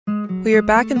We are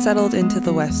back and settled into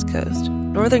the West Coast,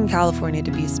 Northern California to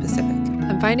be specific.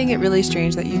 I'm finding it really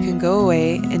strange that you can go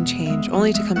away and change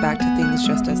only to come back to things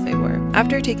just as they were.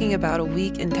 After taking about a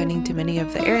week and tending to many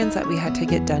of the errands that we had to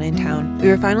get done in town, we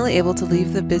were finally able to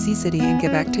leave the busy city and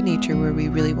get back to nature where we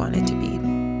really wanted to be.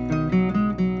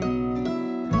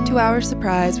 To our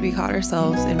surprise, we caught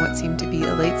ourselves in what seemed to be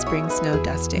a late spring snow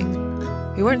dusting.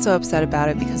 We weren't so upset about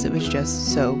it because it was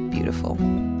just so beautiful.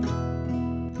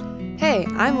 Hey,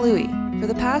 I'm Louie. For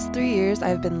the past 3 years,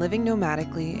 I've been living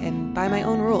nomadically and by my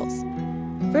own rules.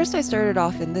 First, I started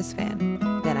off in this van,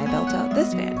 then I built out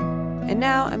this van, and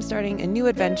now I'm starting a new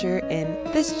adventure in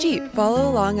this Jeep. Follow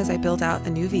along as I build out a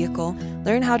new vehicle,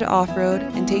 learn how to off-road,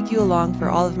 and take you along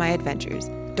for all of my adventures.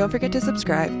 Don't forget to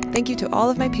subscribe. Thank you to all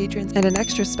of my patrons, and an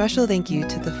extra special thank you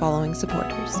to the following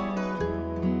supporters.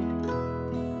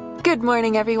 Good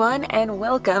morning, everyone, and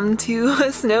welcome to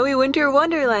a snowy winter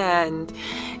wonderland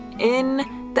in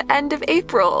the end of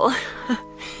April.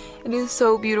 It is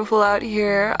so beautiful out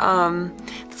here.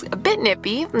 It's a bit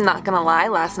nippy, I'm not gonna lie.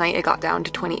 Last night it got down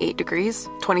to 28 degrees,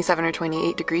 27 or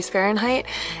 28 degrees Fahrenheit,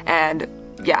 and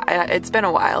yeah, it's been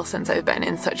a while since I've been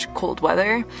in such cold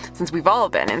weather, since we've all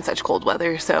been in such cold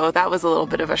weather, so that was a little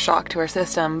bit of a shock to our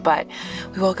system. But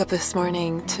we woke up this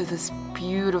morning to this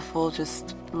beautiful,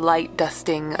 just light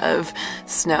dusting of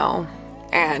snow,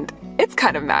 and it's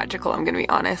kind of magical, I'm gonna be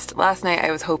honest. Last night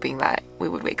I was hoping that we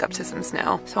would wake up to some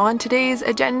snow. So on today's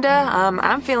agenda,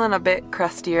 I'm feeling a bit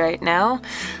crusty right now.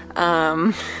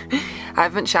 I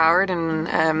haven't showered in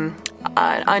an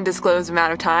undisclosed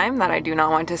amount of time that I do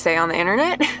not want to say on the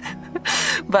internet.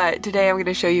 But today I'm going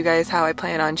to show you guys how I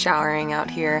plan on showering out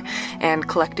here and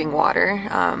collecting water,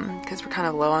 because we're kind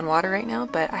of low on water right now,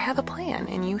 but I have a plan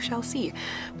and you shall see.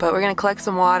 But we're going to collect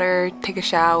some water, take a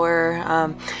shower,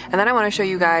 and then I want to show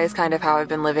you guys kind of how I've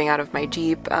been living out of my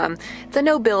Jeep. It's a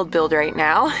no build right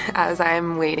now, as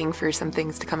I'm waiting for some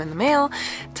things to come in the mail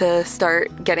to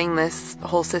start getting this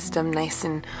whole system nice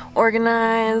and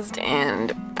organized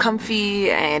and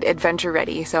comfy and adventure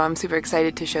ready. So I'm super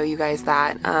excited to show you guys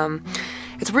that.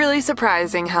 It's really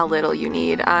surprising how little you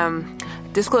need.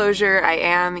 Disclosure, I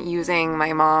am using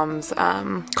my mom's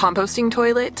composting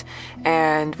toilet,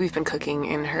 and we've been cooking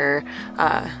in her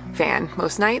van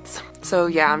most nights. So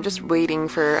yeah, I'm just waiting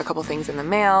for a couple things in the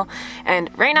mail, and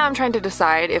right now I'm trying to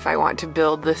decide if I want to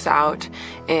build this out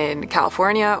in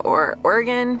California or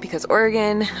Oregon, because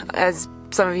Oregon, as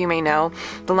some of you may know,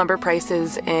 the lumber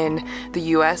prices in the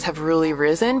US have really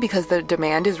risen because the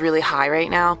demand is really high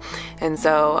right now. And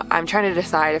so I'm trying to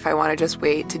decide if I want to just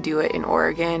wait to do it in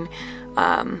Oregon.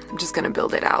 I'm just gonna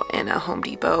build it out in a Home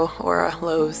Depot or a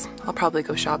Lowe's. I'll probably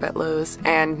go shop at Lowe's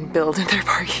and build in their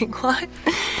parking lot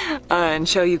and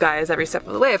show you guys every step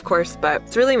of the way, of course, but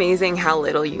it's really amazing how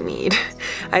little you need.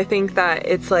 I think that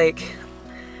it's like,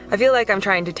 I feel like I'm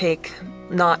trying to take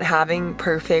not having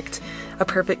a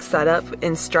perfect setup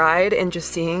in stride and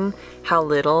just seeing how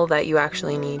little that you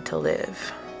actually need to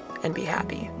live and be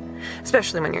happy,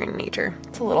 especially when you're in nature.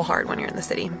 It's a little hard when you're in the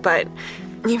city, but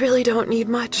you really don't need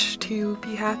much to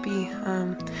be happy.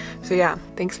 So yeah,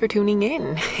 thanks for tuning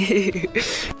in.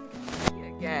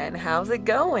 Again, how's it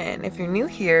going? If you're new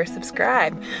here,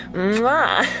 subscribe.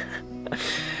 Mwah!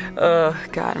 Oh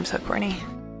God, I'm so corny.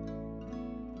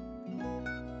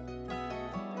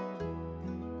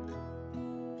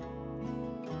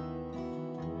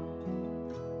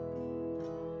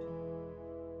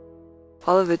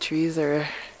 All of the trees are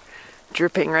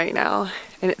dripping right now,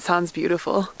 and it sounds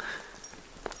beautiful.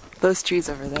 Those trees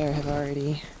over there have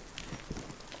already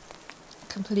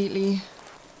completely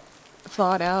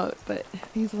thawed out, but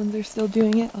these ones are still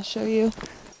doing it. I'll show you.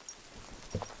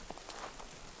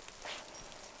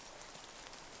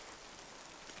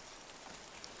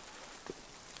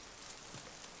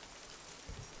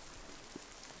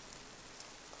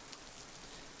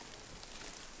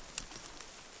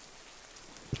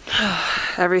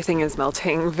 Everything is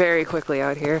melting very quickly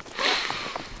out here.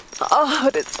 Oh,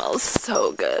 but it smells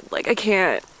so good. Like I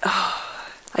can't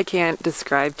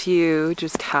describe to you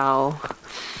just how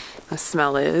the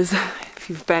smell is. If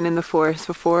you've been in the forest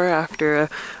before after a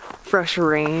fresh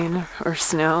rain or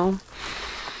snow,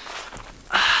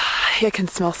 I can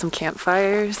smell some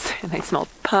campfires, and I smell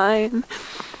pine,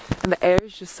 and the air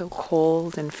is just so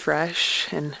cold and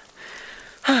fresh, and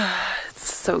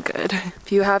it's so good.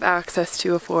 If you have access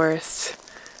to a forest,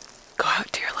 go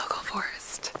out to your local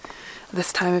forest.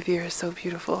 This time of year is so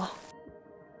beautiful.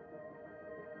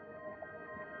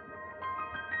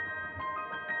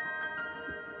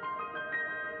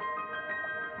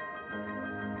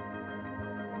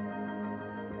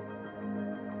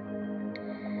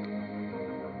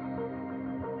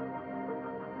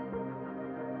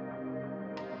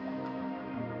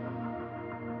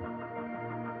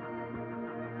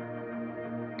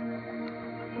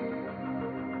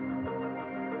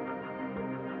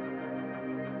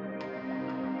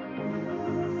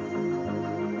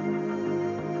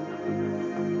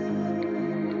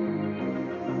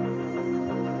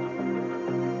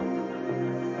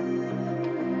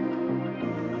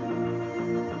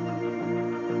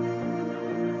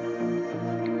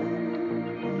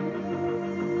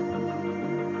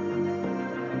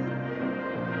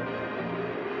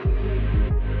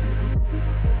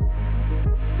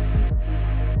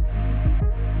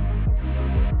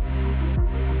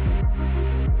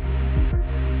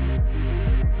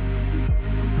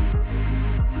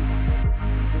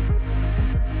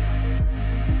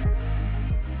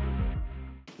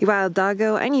 You wild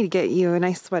doggo, I need to get you a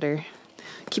nice sweater.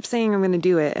 I keep saying I'm gonna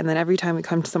do it, and then every time we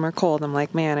come to somewhere cold, I'm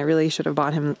like, man, I really should have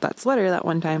bought him that sweater that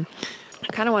one time.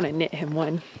 I kind of want to knit him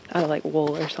one out of like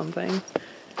wool or something.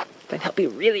 Then he'll be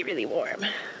really, really warm.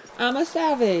 I'm a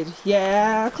savage.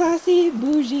 Yeah, classy,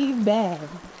 bougie, bad.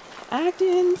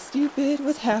 Acting stupid.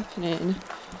 What's happening?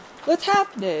 What's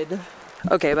happening?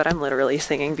 Okay, but I'm literally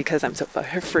singing because I'm so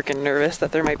freaking nervous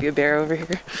that there might be a bear over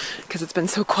here because it's been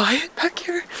so quiet back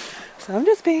here. So I'm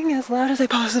just being as loud as I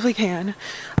possibly can.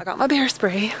 I got my bear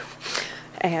spray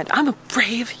and I'm a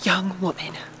brave young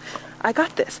woman. I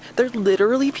got this. There's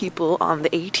literally people on the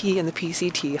AT and the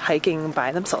PCT hiking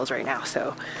by themselves right now,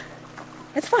 so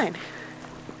it's fine.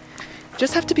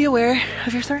 Just have to be aware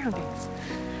of your surroundings.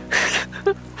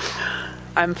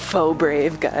 I'm faux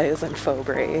brave, guys. I'm faux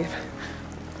brave.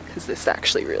 Because this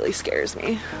actually really scares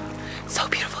me. So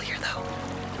beautiful here, though.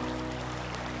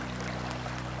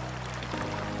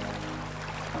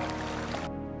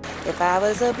 If I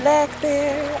was a black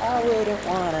bear, I wouldn't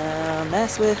wanna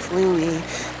mess with Louie,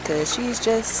 cause she's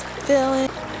just feeling.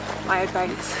 My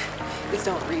advice is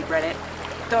don't read Reddit.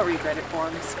 Don't read Reddit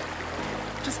forums.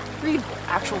 Just read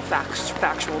actual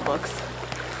factual books.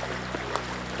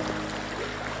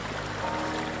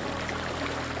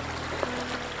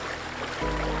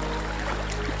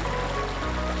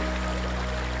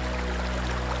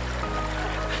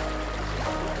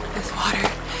 This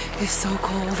water is so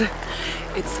cold.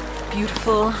 It's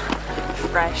beautiful,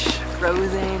 fresh,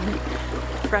 frozen,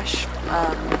 fresh,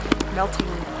 melting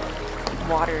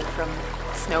water from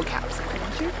snow caps in the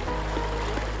winter.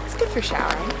 It's good for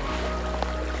showering.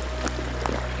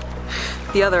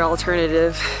 The other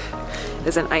alternative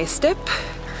is an ice dip,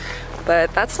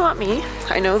 but that's not me.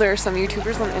 I know there are some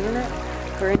YouTubers on the internet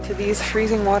who are into these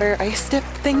freezing water ice dip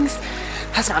things.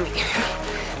 That's not me.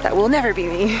 That will never be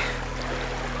me.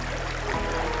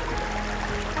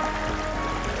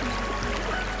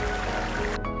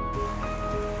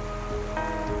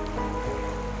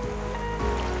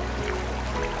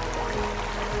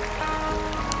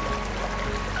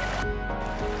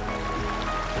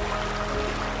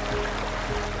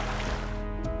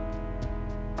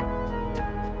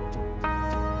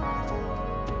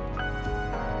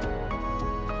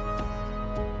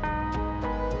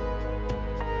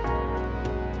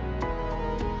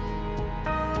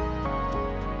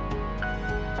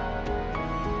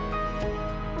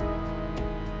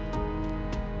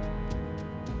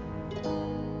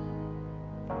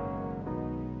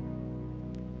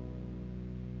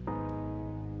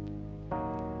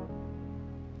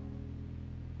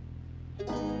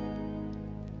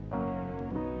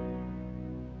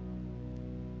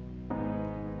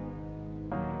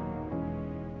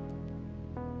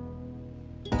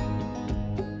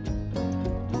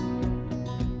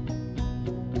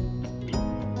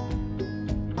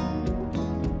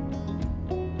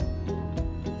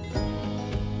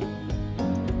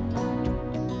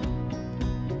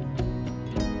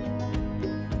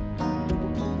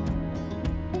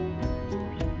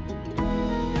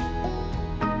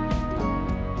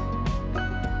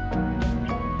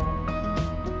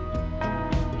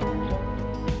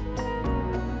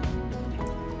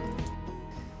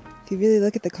 If you really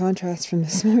look at the contrast from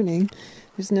this morning,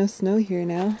 there's no snow here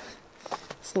now.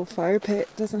 This little fire pit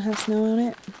doesn't have snow on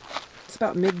it. It's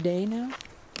about midday now.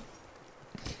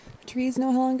 Trees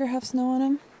no longer have snow on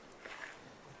them.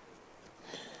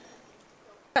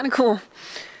 Kind of cool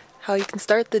how you can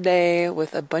start the day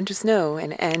with a bunch of snow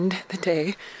and end the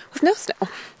day with no snow.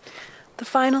 The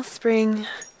final spring.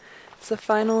 It's the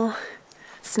final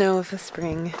snow of the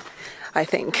spring, I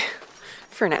think,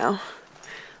 for now.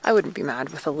 I wouldn't be mad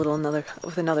with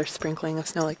another sprinkling of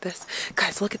snow like this.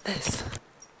 Guys, look at this.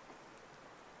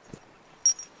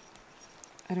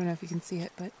 I don't know if you can see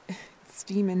it, but it's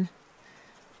steaming.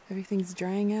 Everything's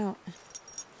drying out.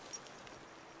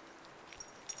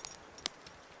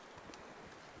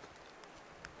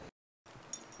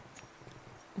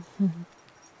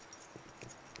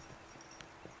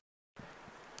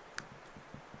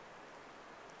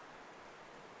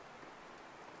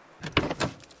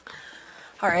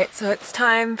 Alright, so it's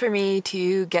time for me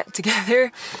to get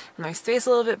together my space a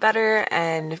little bit better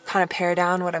and kind of pare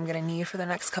down what I'm going to need for the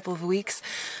next couple of weeks.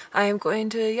 I am going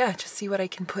to, just see what I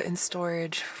can put in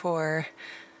storage for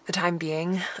the time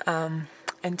being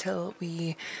until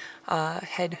we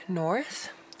head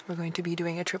north. We're going to be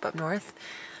doing a trip up north,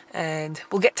 and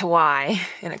we'll get to why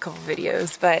in a couple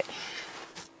videos, but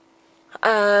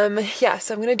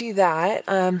so I'm going to do that.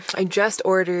 I just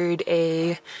ordered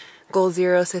a Goal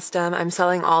Zero system. I'm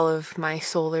selling all of my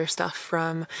solar stuff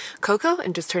from Coco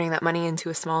and just turning that money into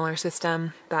a smaller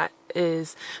system that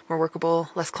is more workable,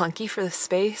 less clunky for the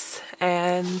space.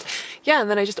 And yeah, and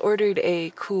then I just ordered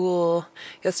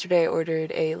yesterday I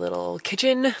ordered a little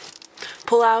kitchen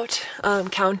pull-out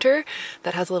counter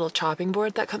that has a little chopping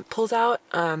board that pulls out,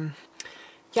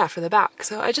 yeah, for the back.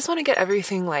 So I just want to get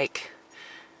everything like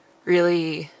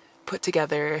really put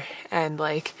together and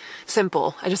like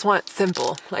simple. I just want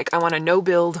simple. Like I want a no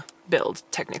build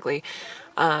technically.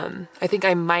 I think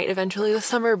I might eventually this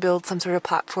summer build some sort of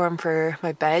platform for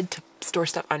my bed to store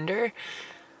stuff under.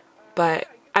 But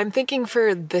I'm thinking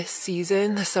for this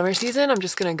season, the summer season, I'm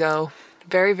just gonna go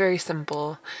very, very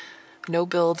simple. No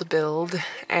build,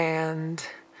 and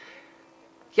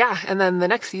yeah, and then the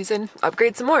next season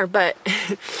upgrade some more, but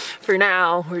for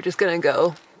now we're just gonna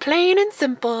go plain and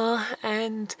simple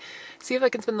and see if I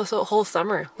can spend this whole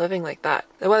summer living like that.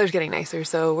 The weather's getting nicer,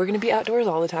 so we're gonna be outdoors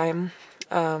all the time.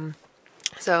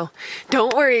 So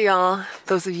don't worry, y'all,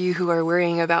 those of you who are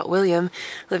worrying about William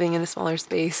living in a smaller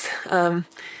space.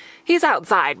 He's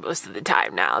outside most of the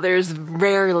time now. There's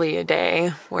rarely a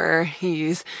day where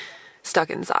he's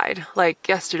stuck inside. Like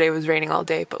yesterday was raining all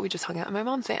day, but we just hung out in my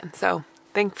mom's van. So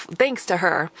thanks to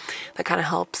her, that kind of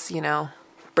helps, you know,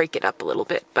 break it up a little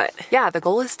bit. But yeah, the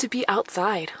goal is to be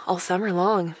outside all summer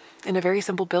long in a very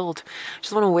simple build.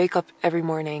 Just want to wake up every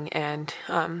morning and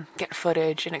get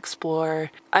footage and explore.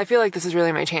 I feel like this is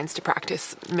really my chance to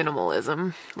practice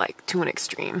minimalism, like to an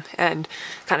extreme, and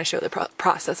kind of show the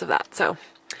process of that. So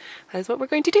that is what we're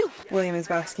going to do. William is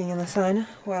basking in the sun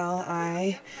while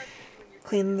I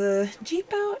clean the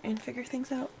Jeep out and figure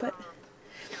things out, but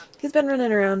he's been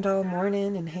running around all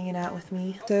morning and hanging out with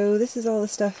me. So this is all the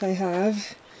stuff I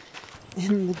have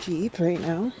in the Jeep right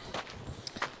now.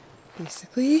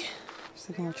 Basically, just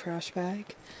like a little trash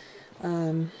bag.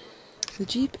 The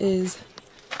Jeep is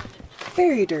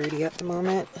very dirty at the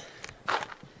moment.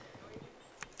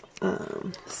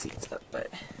 Seat's up, but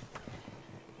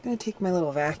I'm gonna take my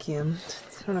little vacuum.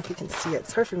 I don't know if you can see it.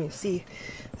 It's hard for me to see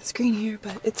the screen here,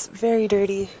 but it's very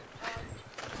dirty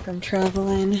from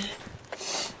traveling.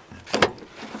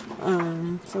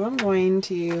 So I'm going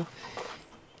to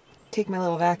take my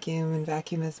little vacuum and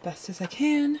vacuum as best as I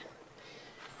can.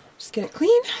 Just get it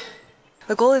clean.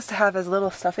 The goal is to have as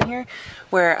little stuff in here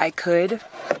where I could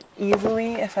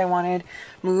easily, if I wanted,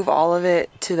 move all of it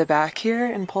to the back here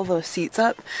and pull those seats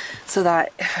up so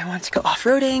that if I want to go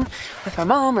off-roading with my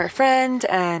mom or a friend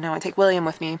and I want to take William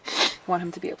with me, I want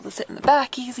him to be able to sit in the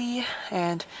back easy,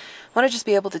 and I want to just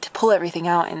be able to pull everything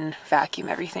out and vacuum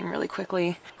everything really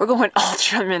quickly. We're going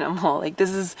ultra minimal. Like,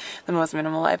 this is the most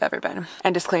minimal I've ever been.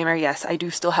 And disclaimer, yes, I do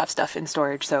still have stuff in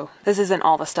storage, so this isn't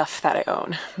all the stuff that I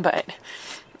own, but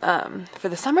for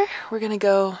the summer, we're gonna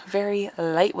go very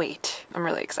lightweight. I'm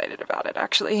really excited about it,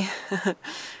 actually.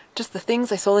 Just the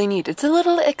things I solely need. It's a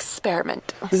little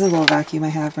experiment. This is a little vacuum I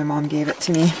have. My mom gave it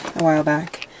to me a while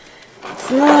back.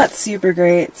 It's not super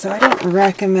great, so I don't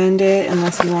recommend it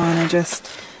unless you want to just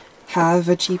have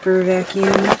a cheaper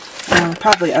vacuum. I'll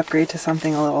probably upgrade to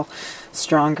something a little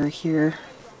stronger here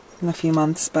in a few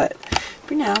months, but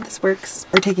for now, this works.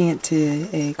 We're taking it to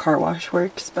a car wash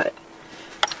works, but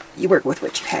you work with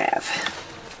what you have.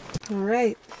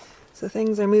 Alright, so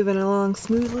things are moving along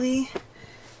smoothly.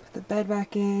 Put the bed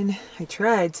back in. I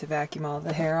tried to vacuum all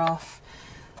the hair off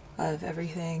of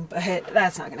everything, but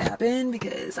that's not gonna happen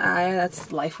because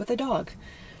that's life with a dog.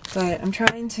 But I'm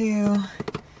trying to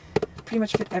pretty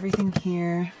much fit everything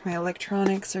here. My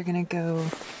electronics are gonna go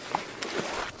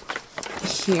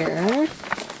here,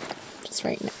 just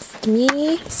right next to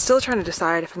me. Still trying to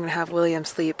decide if I'm gonna have William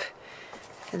sleep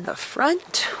in the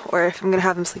front or if I'm gonna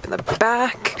have him sleep in the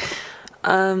back.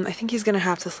 I think he's gonna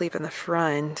have to sleep in the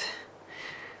front,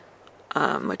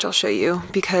 which I'll show you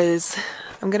because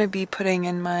I'm gonna be putting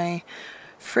in my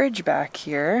fridge back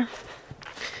here.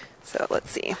 So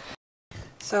let's see.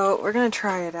 So we're gonna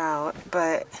try it out,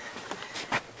 but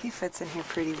he fits in here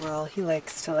pretty well. He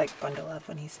likes to bundle up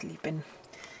when he's sleeping,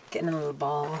 getting in a little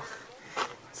ball,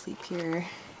 sleep here,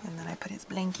 and then I put his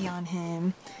blankie on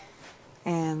him.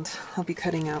 And I'll be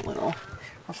cutting out little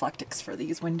reflectix for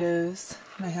these windows.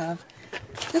 And I have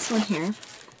this one here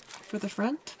for the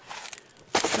front.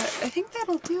 But I think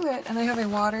that'll do it. And I have a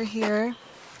water here.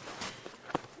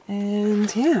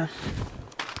 And yeah.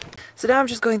 So now I'm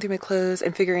just going through my clothes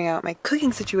and figuring out my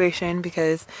cooking situation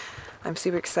because I'm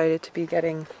super excited to be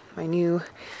getting my new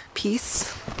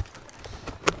piece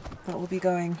that will be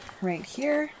going right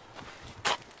here.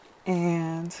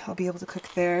 And I'll be able to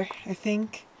cook there, I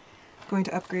think. Going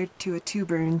to upgrade to a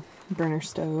 2-burner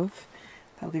stove.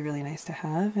 That'll be really nice to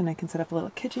have, and I can set up a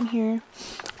little kitchen here,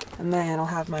 and then I'll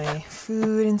have my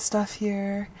food and stuff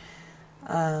here,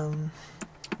 and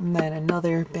then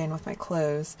another bin with my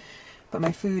clothes, but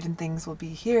my food and things will be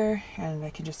here, and I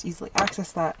can just easily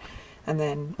access that, and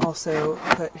then also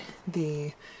put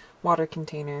the water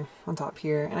container on top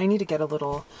here. And I need to get a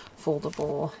little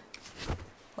foldable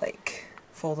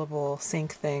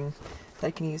sink thing that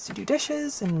I can use to do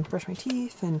dishes and brush my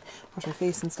teeth and wash my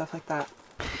face and stuff like that.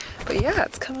 But yeah,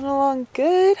 it's coming along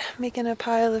good. Making a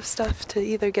pile of stuff to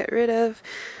either get rid of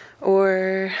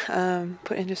or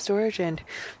put into storage, and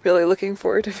really looking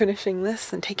forward to finishing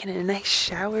this and taking a nice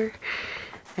shower.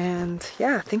 And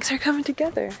yeah, things are coming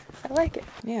together. I like it.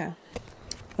 Yeah.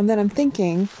 And then I'm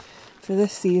thinking for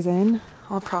this season,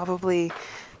 I'll probably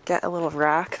get a little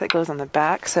rack that goes on the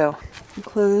back. So you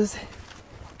close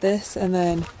this, and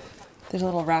then there's a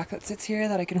little rack that sits here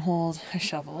that I can hold a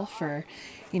shovel for,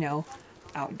 you know,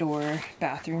 outdoor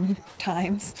bathroom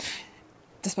times,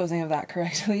 disposing of that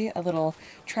correctly. A little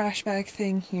trash bag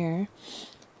thing here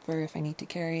for if I need to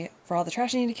carry, for all the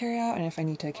trash I need to carry out, and if I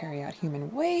need to carry out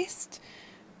human waste.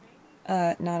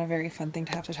 Not a very fun thing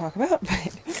to have to talk about,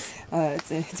 but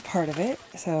it's part of it.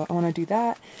 So I want to do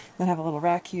that. Then have a little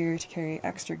rack here to carry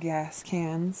extra gas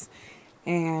cans,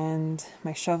 and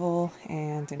my shovel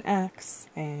and an axe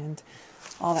and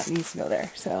all that needs to go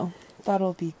there. So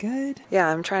that'll be good. Yeah,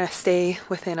 I'm trying to stay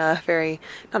within a very,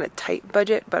 not a tight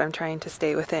budget, but I'm trying to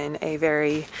stay within a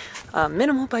very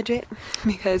minimal budget,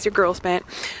 because your girl spent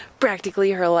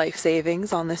practically her life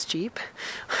savings on this Jeep.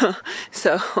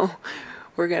 So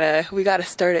we gotta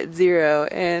start at zero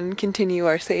and continue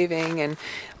our saving and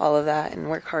all of that, and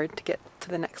work hard to get to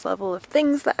the next level of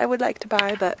things that I would like to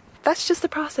buy. But that's just the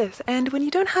process, and when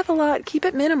you don't have a lot, keep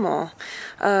it minimal.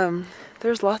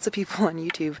 There's lots of people on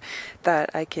YouTube that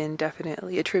I can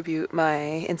definitely attribute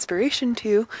my inspiration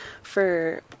to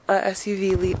for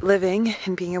SUV living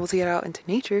and being able to get out into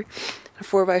nature, a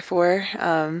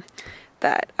 4x4,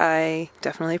 that I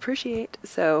definitely appreciate.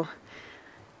 So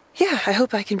yeah, I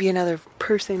hope I can be another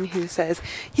person who says,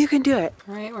 you can do it.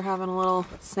 All right, we're having a little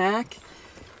snack,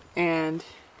 and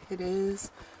it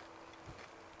is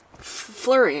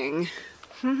flurrying,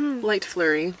 light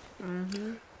flurry.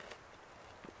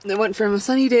 It went from a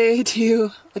sunny day to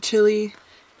a chilly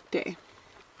day.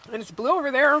 And it's blue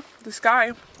over there, the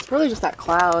sky. It's probably just that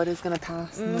cloud is gonna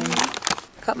pass.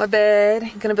 Got my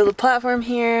bed, gonna build a platform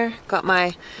here, got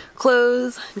my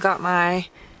clothes, got my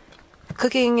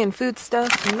cooking and food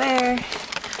stuff in there,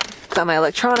 got my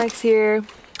electronics here.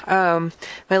 My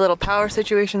little power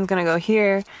situation is gonna go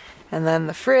here, and then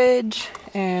the fridge,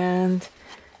 and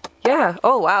yeah.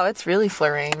 Oh wow, it's really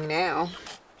flurrying now.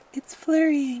 It's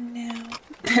flurrying now.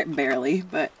 Barely,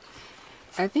 but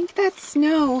I think that's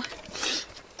snow.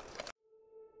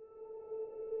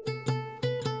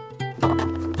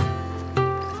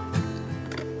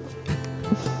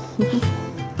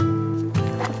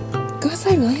 Go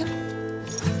outside, William.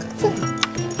 Go outside.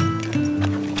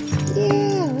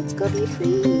 Yeah, let's go be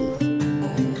free.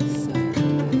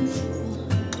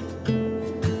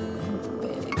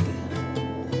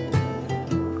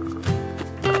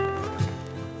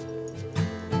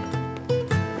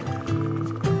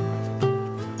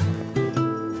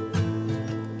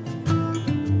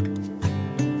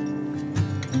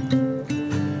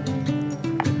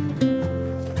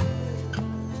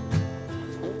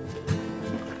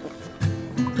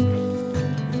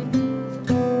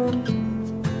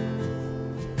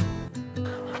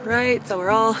 Right, so we're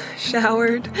all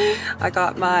showered. I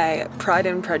got my Pride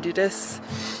and Prejudice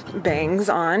bangs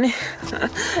on,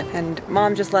 and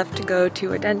Mom just left to go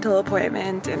to a dental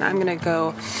appointment, and I'm gonna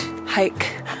go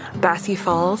hike Bassy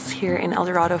Falls here in El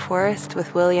Dorado Forest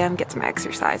with William, get some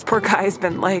exercise. Poor guy's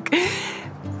been like,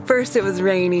 first it was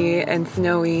rainy and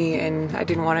snowy and I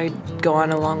didn't want to go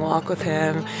on a long walk with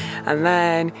him, and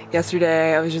then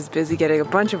yesterday I was just busy getting a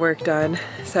bunch of work done.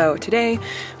 So today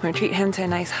I'm going to treat him to a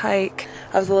nice hike.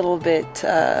 I was a little bit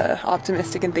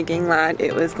optimistic in thinking that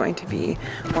it was going to be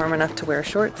warm enough to wear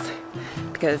shorts,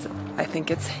 because I think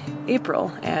it's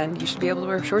April and you should be able to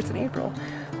wear shorts in April.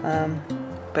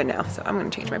 But no, so I'm going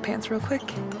to change my pants real quick,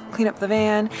 clean up the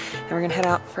van, and we're going to head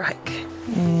out for a hike.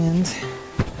 And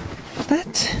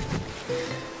that,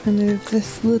 remove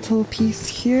this little piece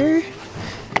here,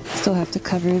 still have to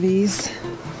cover these,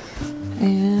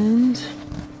 and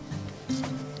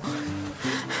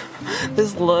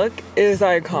this look is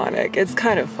iconic. It's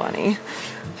kind of funny.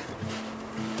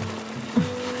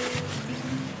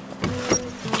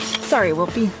 Sorry,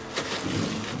 Whoopi.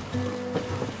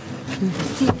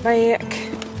 Seat back,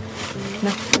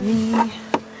 enough for me.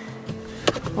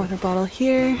 Water bottle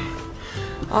here.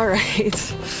 All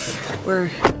right, we're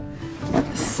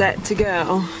set to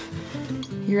go.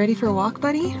 You ready for a walk,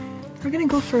 buddy? We're gonna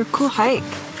go for a cool hike.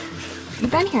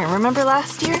 You've been here, remember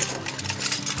last year?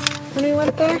 When we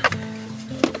went there?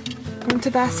 Went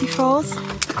to Bassy Falls?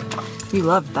 You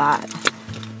loved that.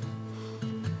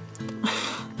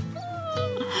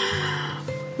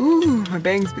 Ooh, my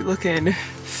bangs be looking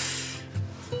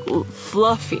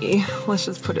fluffy. Let's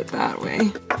just put it that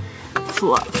way.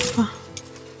 Fluff.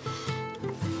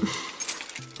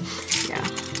 Yeah.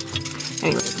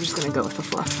 Anyways, we're just gonna go with the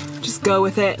fluff. Just go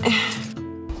with it.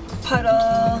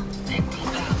 Puddle.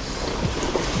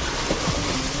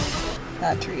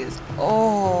 That tree is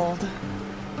old.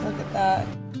 Look at that.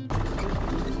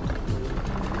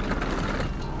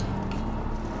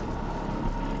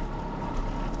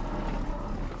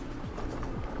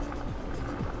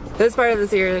 This part of the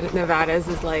Sierra Nevadas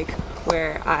is like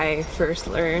where I first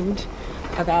learned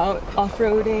about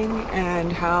off-roading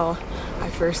and how I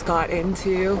first got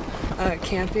into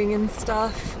camping and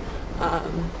stuff.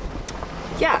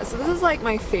 Yeah, so this is like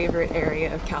my favorite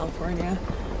area of California.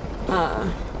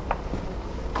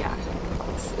 Yeah,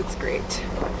 it's great.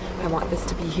 I want this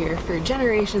to be here for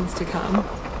generations to come.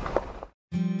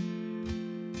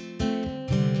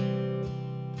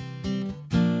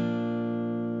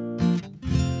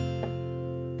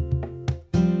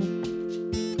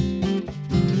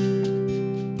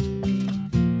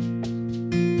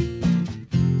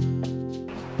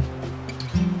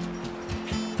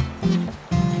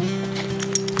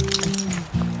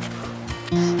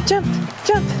 Jump,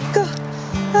 jump, go,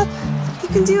 up, you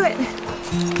can do it.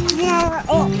 Yeah,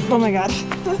 oh my god.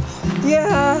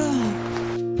 Yeah.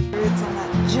 Roots on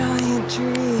that giant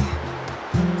tree.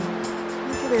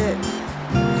 Look at it.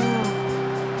 Wow.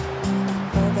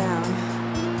 Go down.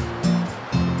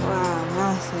 Wow,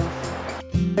 massive.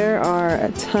 There are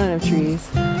a ton of trees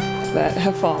that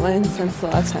have fallen since the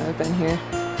last time I've been here.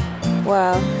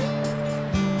 Wow.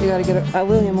 We gotta get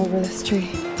William over this tree.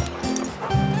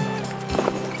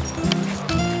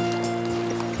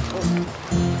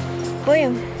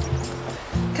 William,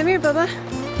 come here, Bubba.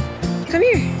 Come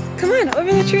here. Come on,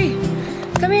 over the tree.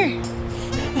 Come here.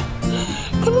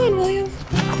 Come on, William.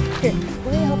 Here,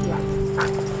 let me help you out.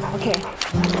 Okay.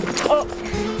 Oh,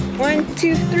 1,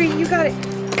 2, 3, you got it.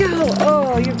 Go.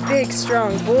 Oh, you big,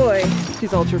 strong boy.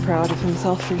 He's ultra proud of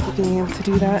himself for being able to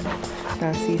do that.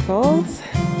 Bassy Falls.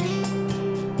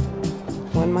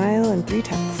 1 mile and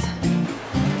 3/10.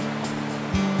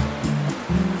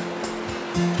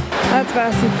 That's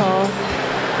Bassy Falls,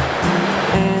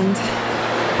 and I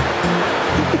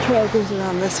think the trail goes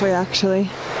around this way actually.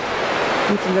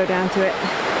 You can go down to it.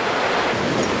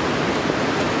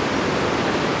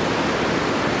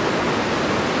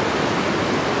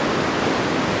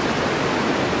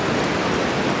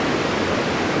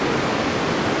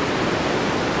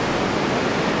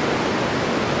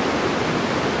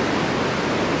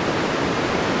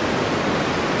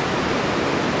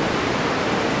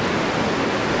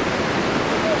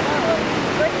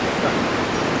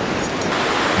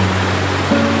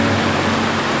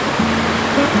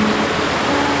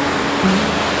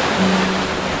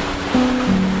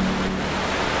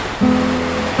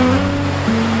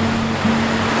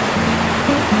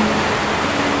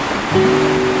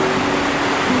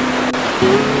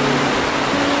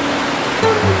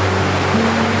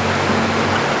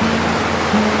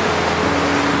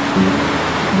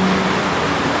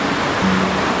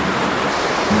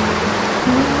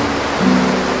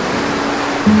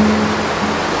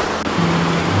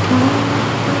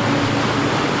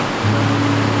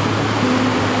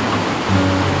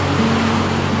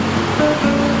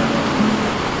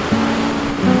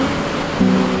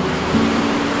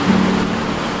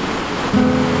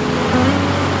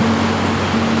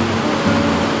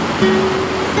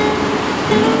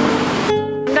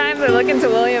 Look into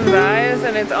William's eyes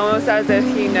and it's almost as if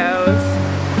he knows.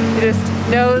 He just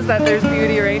knows that there's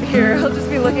beauty right here. He'll just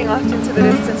be looking off into the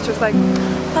distance just like,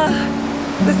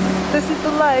 this is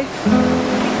the life.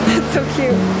 It's so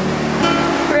cute.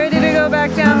 Ready to go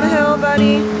back down the hill,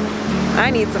 buddy?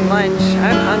 I need some lunch.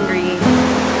 I'm hungry.